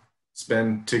to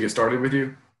spend to get started with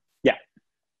you? Yeah.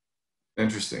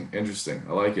 Interesting.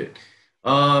 I like it.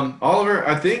 Oliver,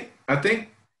 I think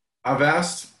I've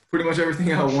asked pretty much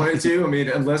everything I wanted to. I mean,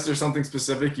 unless there's something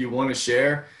specific you want to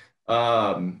share,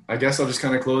 I guess I'll just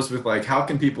kind of close with like, how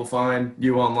can people find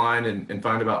you online and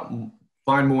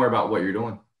find more about what you're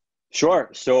doing? Sure.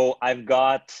 So I've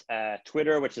got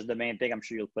Twitter, which is the main thing. I'm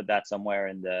sure you'll put that somewhere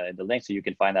in the link so you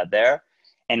can find that there.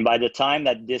 And by the time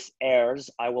that this airs,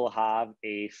 I will have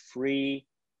a free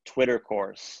Twitter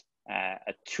course,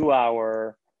 a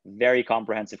 2-hour, very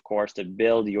comprehensive course to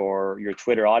build your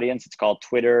Twitter audience. It's called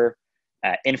Twitter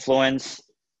Influence.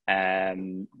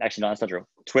 Actually, no, that's not true.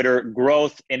 Twitter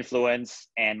Growth, Influence,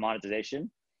 and Monetization.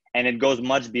 And it goes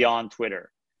much beyond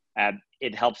Twitter.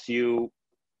 It helps you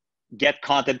get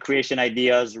content creation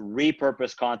ideas,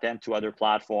 repurpose content to other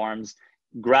platforms,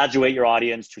 graduate your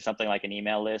audience to something like an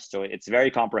email list. So it's very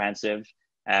comprehensive.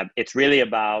 It's really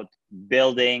about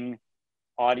building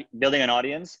an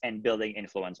audience and building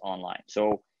influence online.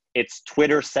 So it's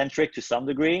Twitter centric to some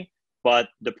degree, but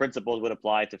the principles would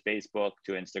apply to Facebook,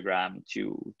 to Instagram,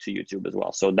 to YouTube as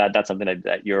well. So that's something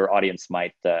that your audience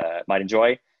might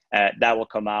enjoy. That will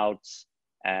come out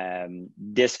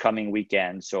this coming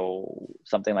weekend. So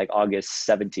something like August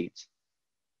 17th.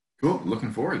 Cool.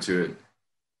 Looking forward to it.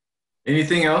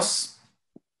 Anything else?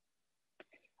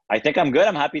 I think I'm good.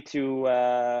 I'm happy to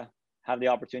have the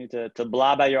opportunity to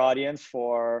blab at your audience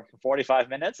for 45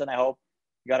 minutes. And I hope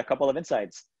you got a couple of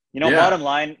insights. Bottom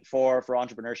line for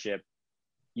entrepreneurship,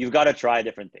 you've got to try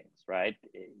different things, right?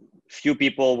 Few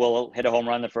people will hit a home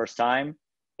run the first time.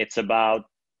 It's about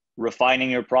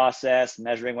refining your process,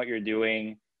 measuring what you're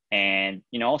doing, and,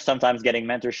 sometimes getting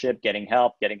mentorship, getting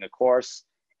help, getting a course.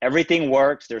 Everything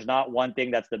works. There's not one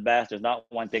thing that's the best. There's not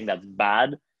one thing that's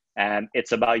bad.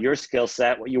 It's about your skill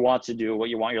set, what you want to do, what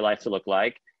you want your life to look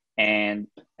like, and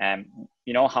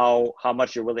how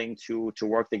much you're willing to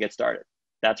work to get started.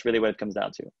 That's really what it comes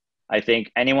down to. I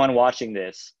think anyone watching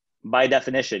this, by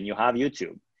definition, you have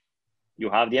YouTube, you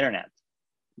have the internet,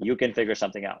 you can figure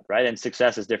something out, right? And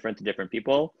success is different to different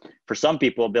people. For some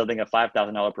people, building a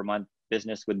 $5,000 per month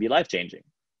business would be life-changing,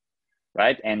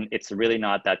 right? And it's really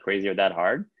not that crazy or that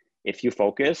hard. If you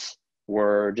focus,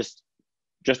 we're just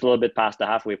a little bit past the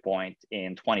halfway point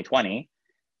in 2020.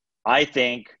 I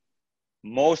think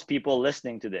most people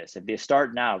listening to this, if they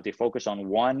start now, if they focus on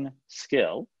one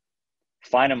skill,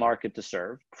 find a market to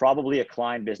serve, probably a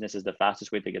client business is the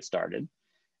fastest way to get started.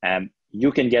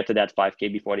 You can get to that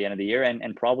 5K before the end of the year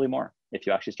and probably more if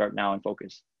you actually start now and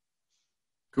focus.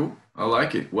 Cool. I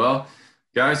like it. Well,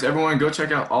 guys, everyone go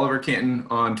check out Oliver Cantin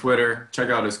on Twitter.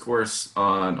 Check out his course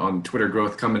on Twitter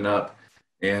growth coming up.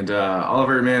 And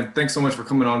Oliver, man, thanks so much for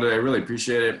coming on today. I really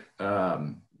appreciate it.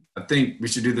 I think we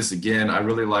should do this again. I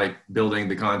really like building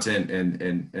the content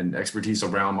and expertise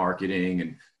around marketing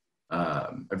and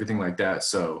everything like that.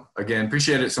 So again,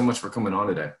 appreciate it so much for coming on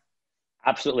today.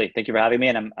 Absolutely. Thank you for having me.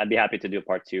 And I'd be happy to do a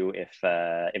part 2 if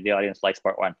the audience likes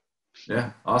part 1.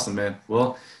 Yeah. Awesome, man.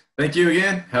 Well, thank you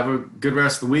again. Have a good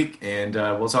rest of the week and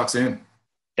we'll talk soon.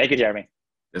 Thank you, Jeremy.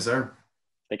 Yes, sir.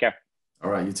 Take care.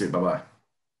 All right. You too. Bye-bye.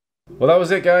 Well, that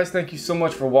was it, guys. Thank you so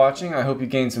much for watching. I hope you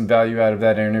gained some value out of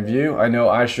that interview. I know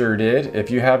I sure did. If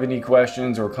you have any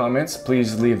questions or comments,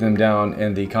 please leave them down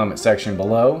in the comment section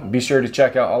below. Be sure to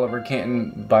check out Oliver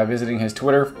Cantin by visiting his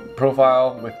Twitter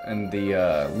profile and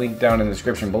the link down in the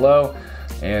description below.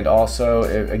 And also,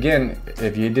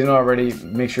 if you didn't already,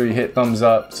 make sure you hit thumbs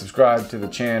up, subscribe to the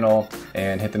channel,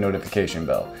 and hit the notification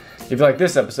bell. If you like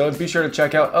this episode, be sure to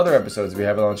check out other episodes we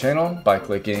have on the channel by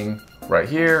clicking right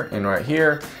here and right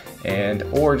here.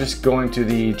 Or just going to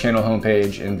the channel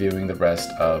homepage and viewing the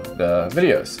rest of the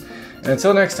videos. And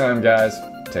until next time, guys,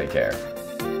 take care.